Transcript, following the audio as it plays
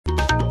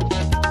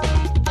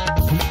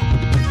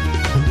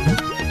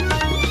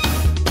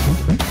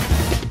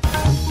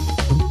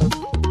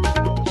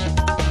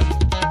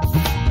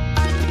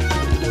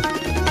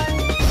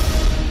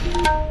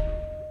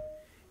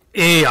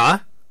এয়া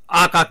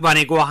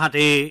আকাশবাণী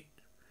গুৱাহাটী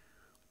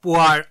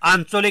পুৱাৰ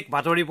আঞ্চলিক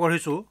বাতৰি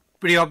পঢ়িছো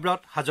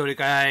প্ৰিয়ব্ৰত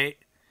হাজৰিকাই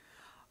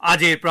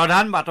আজিৰ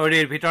প্ৰধান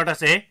বাতৰিৰ ভিতৰত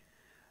আছে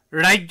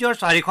ৰাজ্যৰ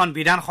 4খন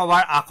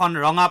বিধানসভাৰ আসন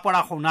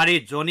ৰঙাপৰা সোণাৰী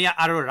জনিয়া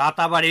আৰু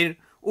ৰাতাবাৰীৰ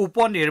উপ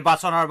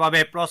নিৰ্বাচনৰ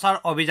বাবে প্ৰচাৰ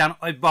অভিযান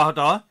অব্যাহত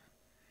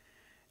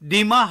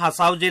ডিমা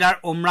হাছাও জিলাৰ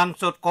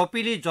উমৰাংচুত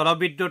কপিলী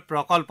জলবিদ্যুৎ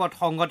প্ৰকল্পত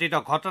সংঘটিত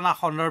ঘটনা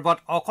সন্দৰ্ভত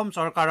অসম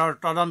চৰকাৰৰ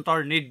তদন্তৰ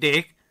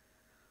নিৰ্দেশ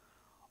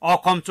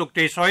অসম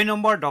চুক্তিৰ 6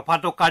 নম্বৰ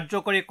দফাটো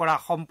কাৰ্যকৰী কৰা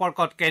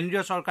সম্পৰ্কত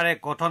কেন্দ্ৰীয় চৰকাৰে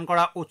গঠন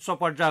কৰা উচ্চ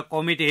পৰ্যায়ৰ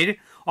কমিটিৰ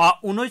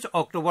 19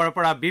 অক্টোবৰৰ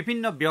পৰা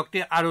বিভিন্ন ব্যক্তি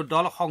আৰু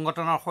দল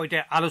সংগঠনৰ সৈতে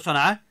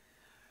আলোচনা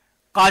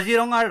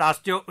কাজিৰঙাৰ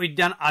ৰাষ্ট্ৰীয়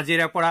উদ্যান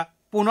আজিৰে পৰা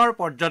পুনৰ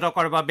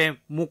পৰ্যটকৰ বাবে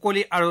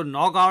মুকলি আৰু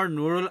নগাঁৱৰ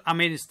নুৰুল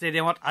আমিন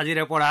ষ্টেডিয়ামত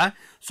আজিৰে পৰা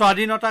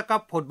স্বাধীনতা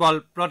কাপ ফুটবল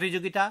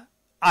প্ৰতিযোগিতা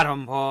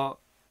আৰম্ভ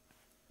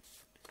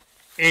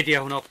এতিয়া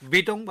শুনক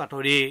বিতং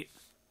বাতৰি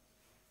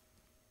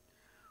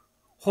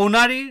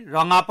সোণাৰী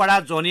ৰঙাপাৰা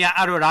জনিয়া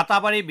আৰু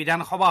ৰাতাবাৰী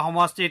বিধানসভা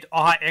সমষ্টিত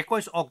অহা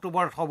 21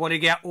 অক্টোবৰত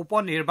হ'বলগীয়া উপ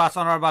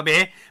নিৰ্বাচনৰ বাবে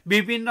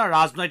বিভিন্ন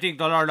ৰাজনৈতিক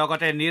দলৰ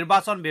লগতে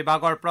নিৰ্বাচন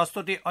বিভাগৰ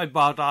প্ৰস্তুতি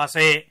অব্যাহত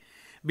আছে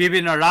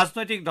বিভিন্ন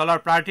ৰাজনৈতিক দলৰ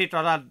প্ৰাৰ্থী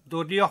তথা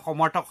দলীয়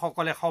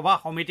সমৰ্থকসকলে সভা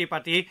সমিতি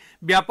পাতি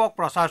ব্যাপক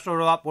প্ৰচাৰ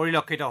চলোৱা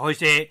পৰিলক্ষিত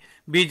হৈছে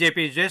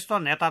বিজেপিৰ জ্যেষ্ঠ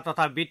নেতা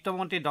তথা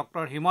বিত্তমন্ত্ৰী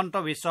ডক্টৰ হিমন্ত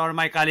বিশ্ব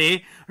শৰ্মাই কালি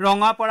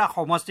ৰঙাপাৰা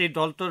সমষ্টিৰ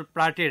দলটোৰ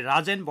প্ৰাৰ্থী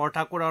ৰাজেন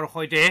বৰঠাকুৰৰ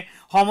সৈতে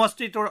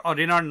সমষ্টিটোৰ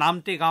অধীনৰ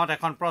নামটি গাঁৱত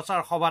এখন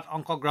প্ৰচাৰ সভাত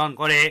অংশগ্ৰহণ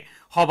কৰে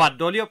সভাত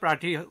দলীয়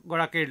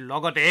প্ৰাৰ্থীগৰাকীৰ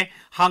লগতে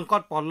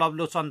সাংসদ পল্লৱ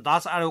লোচন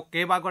দাস আৰু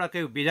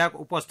কেইবাগৰাকীও বিধায়ক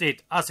উপস্থিত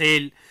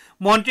আছিল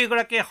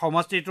মন্ত্ৰীগৰাকীয়ে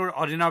সমষ্টিটোৰ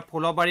অধীনৰ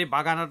ফুলবাৰী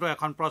বাগানতো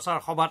এখন প্ৰচাৰ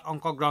সভাত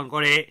অংশগ্ৰহণ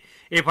কৰে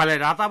এফালে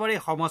ৰাতাবাৰী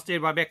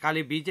সমষ্টিৰ বাবে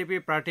কালি বিজেপি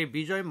প্ৰাৰ্থী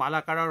বিজয়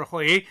মালাকাৰৰ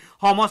হৈ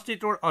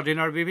সমষ্টিটোৰ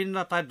অধীনৰ বিভিন্ন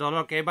ঠাইত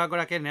দলৰ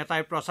কেইবাগৰাকী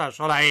নেতাই প্ৰচাৰ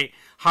চলায়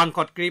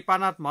সাংসদ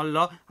কৃপানাথ মল্ল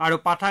আৰু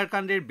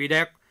পাথাৰকান্দিৰ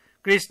বিধায়ক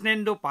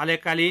কৃষ্ণেন্দু পালে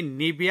কালি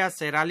নিভিয়া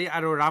চেৰালি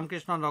আৰু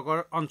ৰামকৃষ্ণ নগৰ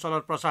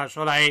অঞ্চলত প্ৰচাৰ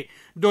চলায়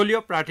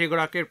দলীয়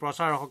প্ৰাৰ্থীগৰাকীৰ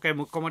প্ৰচাৰৰ হকে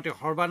মুখ্যমন্ত্ৰী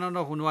সৰ্বানন্দ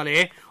সোণোৱালে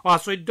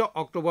 14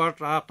 অক্টোবৰত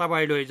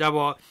ৰাতাবাৰীলৈ যাব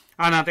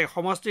আনহাতে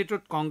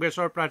সমষ্টিটোত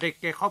কংগ্ৰেছৰ প্ৰাৰ্থী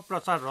কেশৱ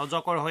প্ৰসাদ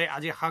ৰজকৰ হৈ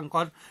আজি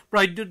সাংসদ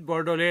প্ৰদ্যুৎ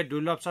বৰদলৈয়ে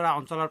দুৰ্লভচৰা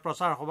অঞ্চলৰ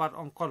প্ৰচাৰ সভাত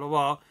অংশ ল'ব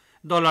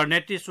দলৰ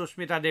নেত্ৰী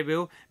সুস্মিতা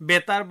দেৱেও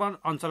বেতাৰবন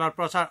অঞ্চলৰ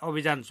প্ৰচাৰ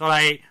অভিযান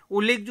চলায়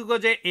উল্লেখযোগ্য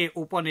যে এই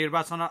উপ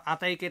নিৰ্বাচনৰ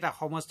আটাইকেইটা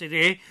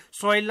সমষ্টিতে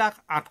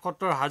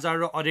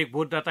 6,78,000ৰো অধিক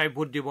ভোটদাতাই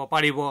ভোট দিব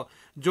পাৰিব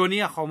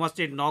জনিয়া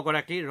সমষ্টিত 9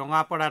 গৰাকী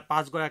ৰঙাপাৰাত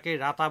 5 গৰাকী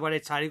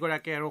ৰাতাবাৰীত 4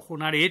 গৰাকী আৰু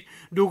সোণাৰীত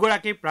 2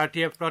 গৰাকী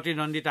প্ৰাৰ্থীয়ে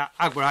প্ৰতিদ্বন্দ্বিতা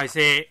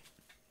আগবঢ়াইছে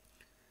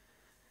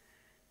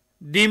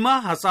ডিমা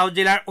হাছাও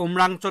জিলাৰ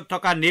উমৰাংচুত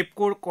থকা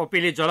নিপকুৰ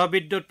কপিলী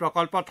জলবিদ্যুৎ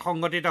প্ৰকল্পত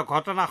সংঘটিত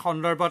ঘটনা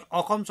সন্দৰ্ভত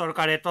অসম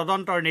চৰকাৰে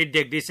তদন্তৰ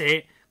নিৰ্দেশ দিছে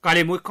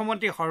কালি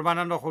মুখ্যমন্ত্ৰী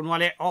সৰ্বানন্দ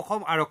সোণোৱালে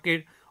অসম আৰক্ষীৰ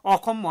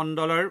অসম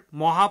মণ্ডলৰ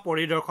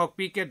মহাপৰিদৰ্শক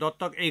পি.কে.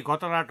 দত্তক এই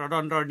ঘটনাৰ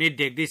তদন্তৰ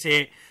নিৰ্দেশ দিছে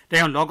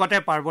তেওঁ লগতে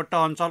পাৰ্বত্য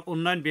অঞ্চল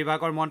উন্নয়ন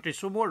বিভাগৰ মন্ত্ৰী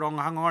চুমু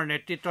ৰংহাঙৰ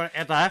নেতৃত্বৰ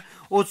এটা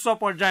উচ্চ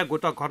পৰ্যায়ৰ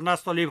গোটক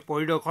ঘটনাস্থলী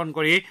পৰিদৰ্শন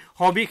কৰি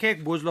সবিশেষ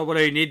বুজ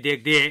ল'বলৈ নিৰ্দেশ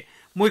দিয়ে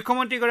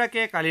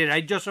মুখ্যমন্ত্ৰীগৰাকীয়ে কালি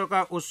ৰাজ্য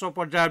চৰকাৰ উচ্চ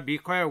পৰ্যায়ৰ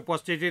বিষয়াৰ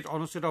উপস্থিতিত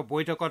অনুষ্ঠিত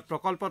বৈঠকত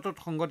প্ৰকল্পটোত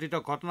সংঘটিত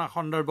ঘটনা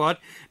সন্দৰ্ভত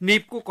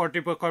নিপকু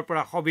কৰ্তৃপক্ষৰ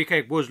পৰা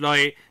সবিশেষ বুজ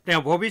লয়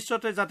তেওঁ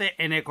ভৱিষ্যতে যাতে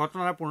এনে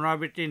ঘটনাৰ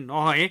পুনৰাবৃত্তি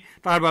নহয়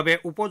তাৰ বাবে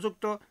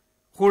উপযুক্ত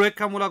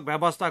সুৰক্ষামূলক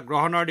ব্যৱস্থা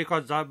গ্ৰহণৰ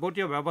দিশত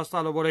যাৱতীয় ব্যৱস্থা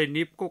ল'বলৈ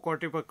নিপকু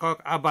কৰ্তৃপক্ষক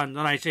আহ্বান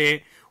জনাইছে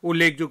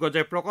উল্লেখযোগ্য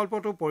যে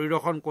প্ৰকল্পটো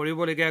পৰিদৰ্শন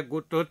কৰিবলগীয়া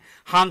গোটটোত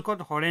সাংসদ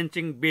হৰেণ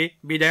সিং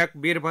বিধায়ক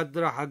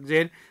বীৰভদ্ৰ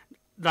হাগজেন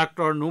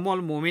ডাক্তৰ নুমল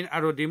মুমিন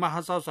আৰু ডিমা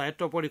হাছাও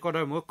সাহিত্য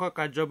পৰিষদৰ মুখ্য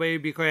কাৰ্যবাহী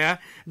বিষয়া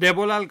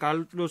দেৱলাল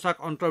গালুচাক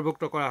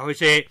অন্তৰ্ভুক্ত কৰা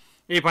হৈছে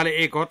এইফালে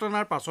এই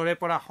ঘটনাৰ পাছৰে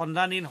পৰা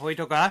সন্ধানহীন হৈ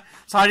থকা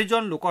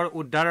 4জন লোকৰ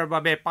উদ্ধাৰৰ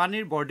বাবে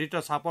পানীৰ বৰ্ধিত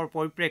চাপৰ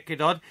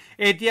পৰিপ্ৰেক্ষিতত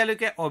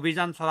এতিয়ালৈকে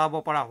অভিযান চলাব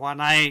পৰা হোৱা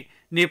নাই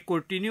নিপকুৰ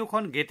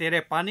 3খন গেটেৰে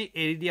পানী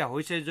এৰি দিয়া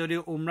হৈছে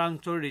যদিও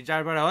উমৰাংচুৰ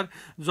ৰিজাৰ্ভাৰত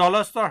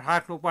জলস্তৰ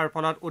হ্ৰাস নোপোৱাৰ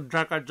ফলত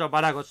উদ্ধাৰ কাৰ্য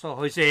বাধাগ্ৰস্ত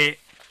হৈছে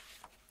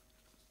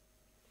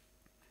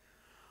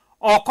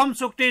অসম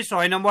চুক্তিৰ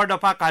 6 নম্বৰ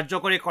দফা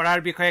কাৰ্যকৰী কৰাৰ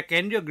বিষয়ে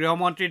কেন্দ্ৰীয়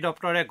গৃহমন্ত্ৰী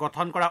দপ্তৰে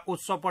গঠন কৰা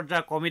উচ্চ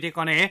পৰ্যায়ৰ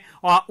কমিটিখনে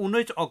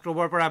 19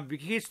 অক্টোবৰৰ পৰা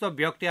বিশিষ্ট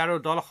ব্যক্তি আৰু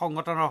দল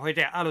সংগঠনৰ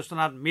সৈতে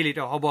আলোচনাত মিলিত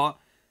হ'ব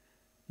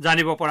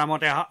জানিব পৰা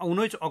মতে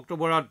 19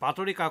 অক্টোবৰত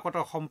বাতৰি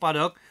কাকতৰ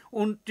সম্পাদক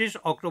 29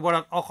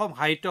 অক্টোবৰত অসম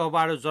সাহিত্য সভা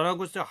আৰু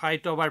জনগোষ্ঠীয়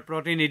সাহিত্য সভাৰ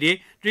প্ৰতিনিধি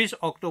 30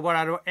 অক্টোবৰ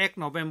আৰু 1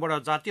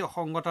 নৱেম্বৰত জাতীয়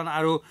সংগঠন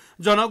আৰু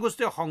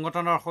জনগোষ্ঠীয়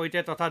সংগঠনৰ সৈতে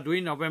তথা 2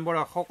 নৱেম্বৰত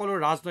সকলো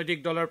ৰাজনৈতিক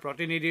দলৰ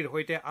প্ৰতিনিধিৰ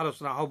সৈতে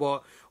আলোচনা হ'ব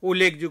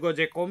উল্লেখযোগ্য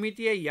যে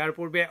কমিটিয়ে ইয়াৰ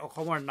পূৰ্বে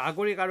অসমৰ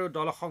নাগৰিক আৰু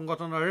দল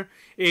সংগঠনৰ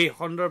এই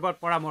সন্দৰ্ভত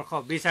পৰামৰ্শ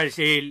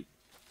বিচাৰিছিল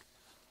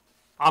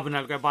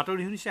আপোনালোকে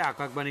বাতৰি শুনিছে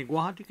আকাশবাণী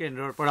গুৱাহাটী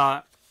কেন্দ্ৰৰ পৰা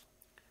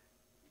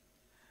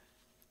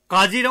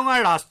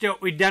কাজিৰঙাৰ ৰাষ্ট্ৰীয়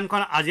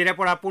উদ্যানখন আজিৰে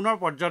পৰা পুনৰ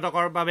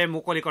পৰ্যটকৰ বাবে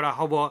মুকলি কৰা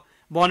হ'ব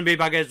বন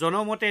বিভাগে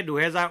জনোমতে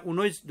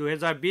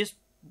 2019-2020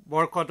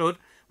 বৰ্ষটোত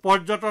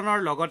পৰ্যটনৰ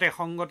লগতে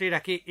সংগতি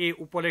ৰাখি এই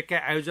উপলক্ষে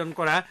আয়োজন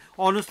কৰা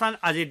অনুষ্ঠান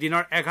আজি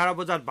দিনৰ 11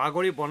 বজাত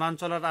বাগৰি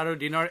বনাঞ্চলত আৰু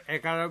দিনৰ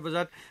 11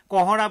 বজাত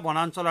কহৰা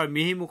বনাঞ্চলৰ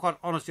মিহিমুখত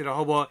অনুষ্ঠিত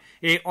হ'ব।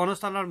 এই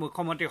অনুষ্ঠানত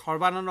মুখ্যমন্ত্ৰী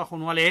সৰ্বানন্দ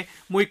সোণোৱালে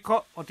মুখ্য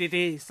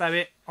অতিথি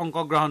হিচাপে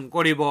অংশগ্ৰহণ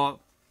কৰিব।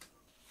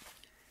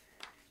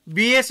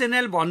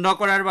 BSNL বন্ধ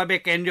কৰাৰ বাবে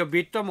কেন্দ্ৰীয়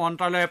বিত্ত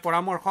মন্ত্ৰালয়ে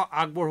পৰামৰ্শ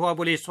আগবঢ়োৱা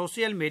বুলি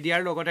ছচিয়েল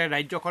মিডিয়াৰ লগতে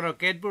ৰাজ্যখনৰ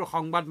কেতবোৰ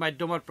সংবাদ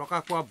মাধ্যমত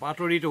প্ৰকাশ পোৱা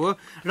বাতৰিটো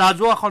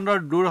ৰাজহুৱা খণ্ডৰ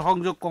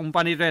দূৰসংযোগ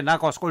কোম্পানীটোৱে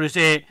নাকচ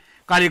কৰিছে।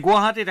 কালি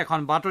গুৱাহাটীত এখন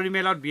বাতৰি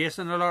মেলত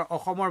BSNLৰ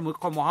অসমৰ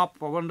মুখ্য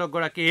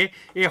মহাপ্ৰবন্ধকগৰাকীয়ে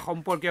এই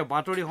সম্পৰ্কীয়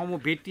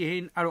বাতৰিসমূহ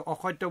ভিত্তিহীন আৰু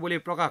অসত্য বুলি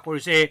প্ৰকাশ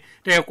কৰিছে।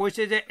 তেওঁ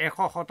কৈছে যে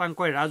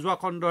 100% ৰাজহুৱা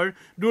খণ্ডৰ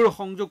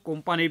দূৰসংযোগ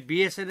কোম্পানী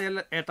BSNL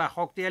এটা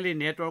শক্তিশালী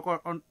নেটৱৰ্কৰ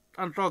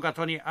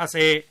আন্তঃগাঁথনি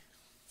আছে।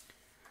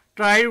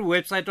 ট্ৰাইৰ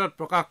ৱেবছাইটত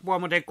প্ৰকাশ পোৱা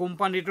মতে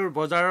কোম্পানীটোৰ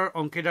বজাৰৰ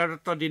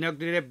অংশীদাৰত্ব দিনক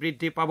দিনে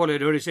বৃদ্ধি পাবলৈ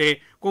ধৰিছে।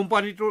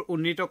 কোম্পানীটোৰ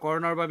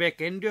উন্নীতকৰণৰ বাবে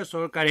কেন্দ্ৰীয়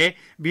চৰকাৰে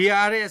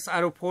VRS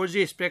আৰু 4G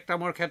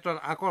স্পেক্ট্ৰামৰ ক্ষেত্ৰত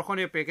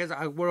আকৰ্ষণীয় পেকেজ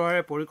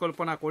আগবঢ়োৱাৰ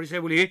পৰিকল্পনা কৰিছে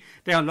বুলি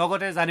তেওঁ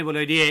লগতে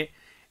জানিবলৈ দিয়ে।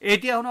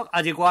 এতিয়া শুনক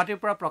আজি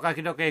গুৱাহাটীৰ পৰা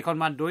প্ৰকাশিত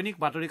কেইখনমান দৈনিক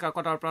বাতৰি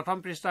কাকতৰ প্ৰথম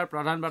পৃষ্ঠাৰ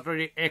প্ৰধান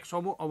বাতৰিৰ এক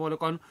চমু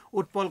অৱলোকন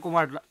উৎপল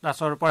কুমাৰ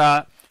দাসৰ পৰা।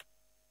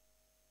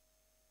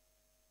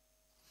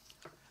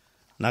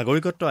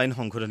 নাগৰিকত্ব আইন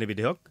সংশোধনী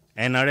বিধেয়ক,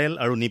 NRL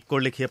আৰু নিপকৰ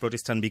লেখীয়া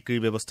প্ৰতিষ্ঠান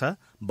বিক্ৰীৰ ব্যৱস্থা,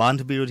 বান্ধ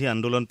বিৰোধী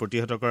আন্দোলন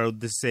প্ৰতিহত কৰাৰ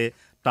উদ্দেশ্যে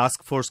টাস্ক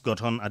ফ'ৰ্চ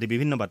গঠন আদি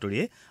বিভিন্ন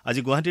বাতৰিয়ে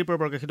আজি গুৱাহাটীৰ পৰা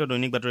প্ৰকাশিত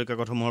দৈনিক বাতৰি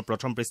কাকতসমূহৰ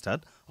প্ৰথম পৃষ্ঠাত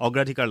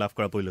অগ্ৰাধিকাৰ লাভ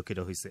কৰা পৰিলক্ষিত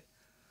হৈছে।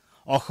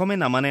 অসমে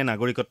নামানে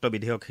নাগৰিকত্ব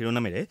বিধেয়ক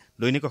শিৰোনামেৰে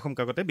দৈনিক অসম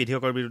কাকতে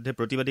বিধেয়কৰ বিৰুদ্ধে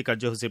প্ৰতিবাদী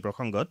কাৰ্যসূচীৰ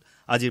প্ৰসংগত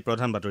আজিৰ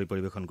প্ৰধান বাতৰি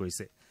পৰিৱেশন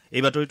কৰিছে।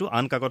 এই বাতৰিটো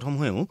আন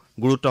কাকতসমূহেও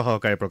গুৰুত্ব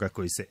সহকাৰে প্ৰকাশ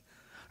কৰিছে।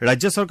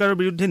 ৰাজ্য চৰকাৰৰ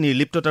বিৰুদ্ধে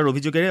নিৰ্লিপ্ততাৰ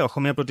অভিযোগেৰে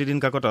অসমীয়া প্ৰতিদিন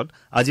কাকতত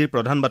আজিৰ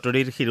প্ৰধান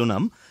বাতৰিৰ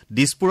শিৰোনাম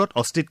দিছপুৰত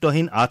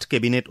অস্তিত্বহীন 8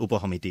 কেবিনেট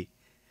উপসমিতি।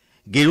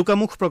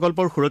 গেৰুকামুখ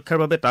প্ৰকল্পৰ সুৰক্ষাৰ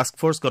বাবে টাস্ক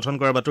ফ'ৰ্চ গঠন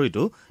কৰাৰ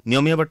বাতৰিটো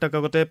নিয়মীয়া বাৰ্তা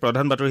কাকতে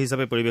প্ৰধান বাতৰি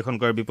হিচাপে পৰিৱেশন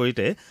কৰাৰ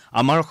বিপৰীতে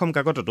আমাৰ অসম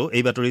কাকততো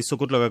এই বাতৰি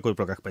চকুত লগাকৈ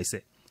প্ৰকাশ পাইছে।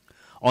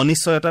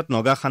 অনিশ্চয়তাত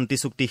নগা শান্তি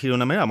চুক্তি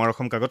শিৰোনামেৰে আমাৰ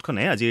অসম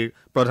কাকতখনে আজিৰ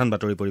প্ৰধান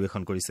বাতৰি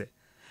পৰিৱেশন কৰিছে।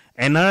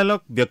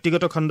 NRLক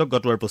ব্যক্তিগত খণ্ডক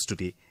গতোৱাৰ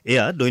প্ৰস্তুতি,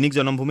 এয়া দৈনিক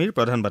জনমভূমিৰ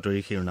প্ৰধান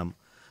বাতৰিৰ শিৰোনাম।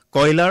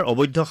 কয়লাৰ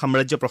অবৈধ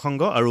সাম্ৰাজ্য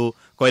প্ৰসংগ আৰু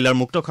কয়লাৰ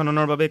মুক্ত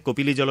খননৰ বাবে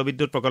কপিলী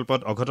জলবিদ্যুৎ প্ৰকল্পত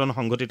অঘটন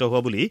সংঘটিত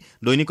হোৱা বুলি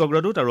দৈনিক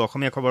অগ্ৰদূত আৰু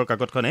অসমীয়া খবৰ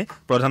কাকতখনে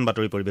প্ৰধান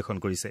বাতৰি পৰিৱেশন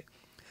কৰিছে।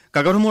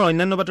 কাকতসমূহৰ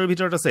অন্যান্য বাতৰিৰ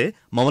ভিতৰত আছে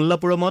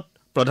মমল্লাপুৰমত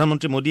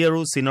প্ৰধানমন্ত্ৰী মোদী আৰু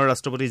চীনৰ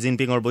ৰাষ্ট্ৰপতি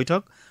জিনপিঙৰ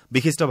বৈঠক,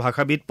 বিশিষ্ট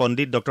ভাষাবিদ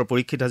পণ্ডিত ডঃ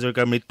পৰীক্ষিত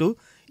হাজৰিকাৰ মৃত্যু,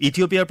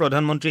 ইথিঅপিয়াৰ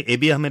প্ৰধানমন্ত্ৰী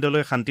এবি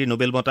আহমেদলৈ শান্তিৰ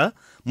নোবেল বঁটা,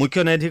 মুখ্য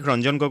ন্যায়াধীশ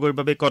ৰঞ্জন গগৈৰ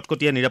বাবে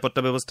কটকটীয়া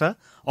নিৰাপত্তা ব্যৱস্থা,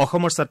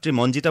 অসমৰ ছাত্ৰী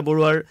মঞ্জিতা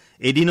বৰুৱাৰ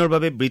এদিনৰ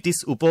বাবে ব্ৰিটিছ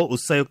উপ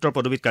উচ্চায়ুক্তৰ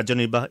পদবীত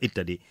কাৰ্যনিৰ্বাহ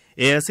ইত্যাদি।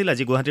 এয়া আছিল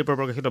আজি গুৱাহাটীৰ পৰা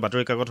প্ৰকাশিত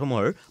বাতৰি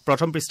কাকতসমূহৰ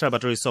প্ৰথম পৃষ্ঠাৰ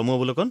বাতৰিৰ চমু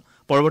অৱলোকন।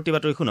 পৰৱৰ্তী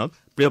বাতৰি শুনক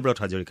প্ৰিয়ব্ৰত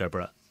হাজৰিকাৰ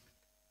পৰা।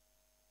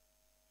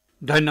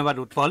 ধন্যবাদ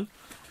উৎপল।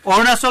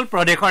 অৰুণাচল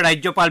প্ৰদেশৰ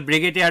ৰাজ্যপাল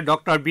ব্ৰিগেডিয়াৰ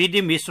ডঃ BD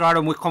মিশ্ৰ আৰু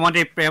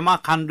মুখ্যমন্ত্ৰী পেমা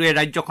খাণ্ডুৱে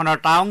ৰাজ্যখনৰ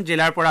টাৱাং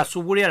জিলাৰ পৰা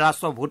চুবুৰীয়া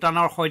ৰাষ্ট্ৰ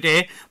ভূটানৰ সৈতে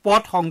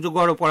পথ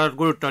সংযোগৰ ওপৰত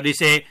গুৰুত্ব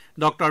দিছে।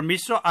 ডঃ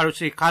মিশ্ৰ আৰু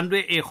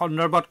শ্ৰীখাণ্ডুৱে এই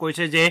সন্দৰ্ভত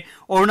কৈছে যে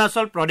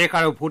অৰুণাচল প্ৰদেশ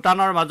আৰু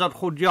ভূটানৰ মাজত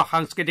সুদৃঢ়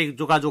সাংস্কৃতিক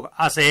যোগাযোগ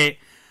আছে।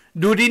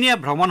 দুদিনীয়া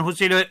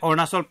ভ্ৰমণসূচীলৈ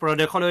অৰুণাচল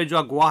প্ৰদেশলৈ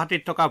যোৱা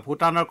গুৱাহাটীত থকা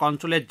ভূটানৰ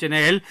কনচুলেট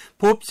জেনেৰেল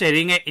ফুপ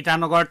চেৰিঙে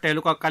ইটানগৰত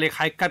তেওঁলোকক কালি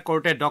সাক্ষাৎ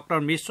কৰোতে ডঃ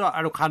মিশ্ৰ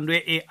আৰু খাণ্ডুৱে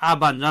এই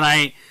আহ্বান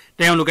জনায়।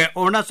 তেওঁলোকে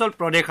অৰুণাচল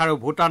প্ৰদেশ আৰু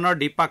ভূটানৰ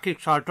দ্বিপাক্ষিক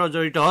স্বাৰ্থ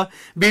জড়িত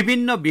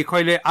বিভিন্ন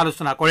বিষয় লৈ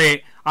আলোচনা কৰে।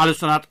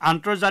 আলোচনাত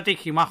আন্তৰ্জাতিক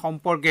সীমা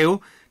সম্পৰ্কেও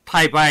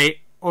ঠাই পায়।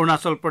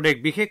 অৰুণাচল প্ৰদেশ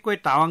বিশেষকৈ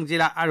টাৱাং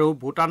জিলা আৰু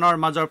ভূটানৰ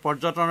মাজৰ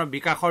পৰ্যটনৰ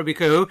বিকাশৰ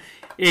বিষয়েও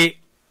এই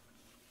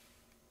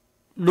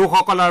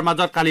লোকসকলৰ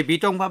মাজত কালি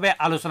বিতংভাৱে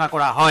আলোচনা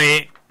কৰা হয়।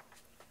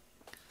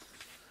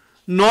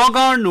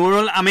 নগাঁৱৰ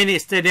নুৰুল আমিন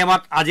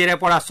ষ্টেডিয়ামত আজিৰে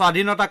পৰা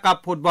স্বাধীনতা কাপ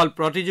ফুটবল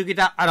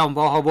প্ৰতিযোগিতা আৰম্ভ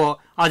হ'ব।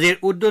 আজিৰ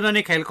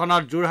উদ্বোধনী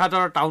খেলখনত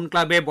যোৰহাটৰ টাউন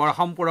ক্লাবে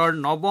বৰহামপুৰৰ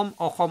 9ম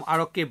অসম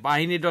আৰক্ষী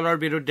বাহিনী দলৰ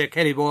বিৰুদ্ধে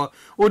খেলিব।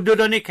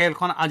 উদ্বোধনী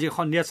খেলখন আজি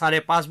সন্ধিয়া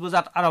 5:30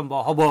 বজাত আৰম্ভ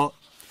হ'ব।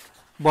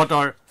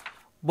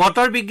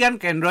 বতৰ বিজ্ঞান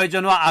কেন্দ্ৰই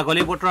জনোৱা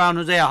আগলি বতৰা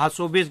অনুযায়ী অহা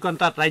 24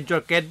 ঘণ্টাত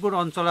ৰাজ্যৰ কেতবোৰ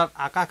অঞ্চলত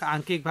আকাশ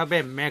আংশিকভাৱে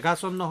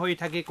মেঘাচ্ছন্ন হৈ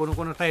থাকি কোনো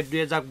কোনো ঠাইত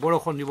 2 এজাক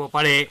বৰষুণ দিব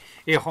পাৰে।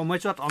 এই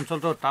সময়ছোৱাত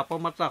অঞ্চলটোৰ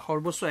তাপমাত্ৰা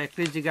সৰ্বোচ্চ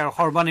 31 ডিগ্ৰী আৰু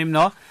সৰ্বনিম্ন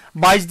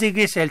 22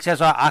 ডিগ্ৰী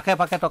চেলছিয়াছৰ আশে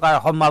পাশে থকাৰ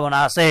সম্ভাৱনা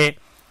আছে।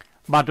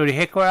 বাতৰি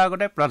শেষ কৰাৰ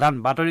আগতে প্ৰধান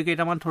বাতৰি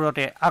কেইটামান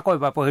থোৰতে আকৌ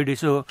এবাৰ পঢ়ি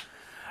দিছো।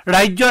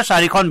 ৰাজ্যৰ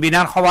 4খন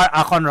বিধানসভাৰ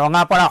আসন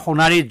ৰঙাপাৰা,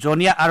 সোণাৰী,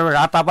 জনিয়া আৰু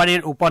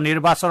ৰাতাবাৰীৰ উপ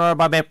নিৰ্বাচনৰ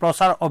বাবে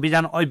প্ৰচাৰ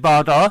অভিযান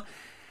অব্যাহত।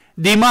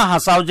 ডিমা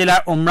হাছাও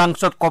জিলাৰ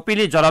উমৰাংচত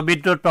কপিলী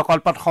জলবিদ্যুৎ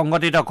প্ৰকল্পত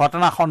সংঘটিত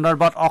ঘটনা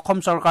সন্দৰ্ভত অসম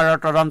চৰকাৰৰ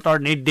তদন্তৰ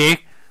নিৰ্দেশ।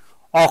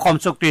 অসম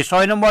চুক্তিৰ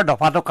 6 নম্বৰ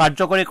দফাটো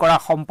কাৰ্যকৰী কৰা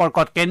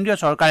সম্পৰ্কত কেন্দ্ৰীয়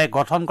চৰকাৰে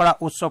গঠন কৰা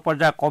উচ্চ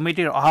পৰ্যায়ৰ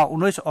কমিটিৰ অহা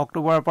 19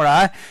 অক্টোবৰৰ পৰা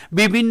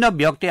বিভিন্ন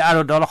ব্যক্তি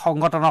আৰু দল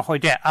সংগঠনৰ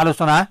সৈতে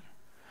আলোচনা।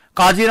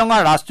 কাজিৰঙা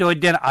ৰাষ্ট্ৰীয়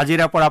উদ্যান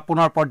আজিৰে পৰা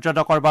পুনৰ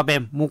পৰ্যটকৰ বাবে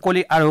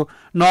মুকলি আৰু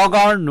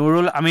নগাঁৱৰ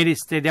নুৰুল আমিন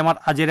ষ্টেডিয়ামত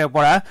আজিৰে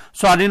পৰা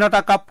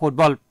স্বাধীনতা কাপ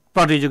ফুটবল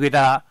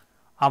প্ৰতিযোগিতা।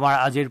 আমাৰ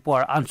আজিৰ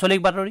পুৱাৰ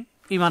আঞ্চলিক বাতৰি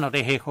ইমানতে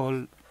শেষ হ'ল।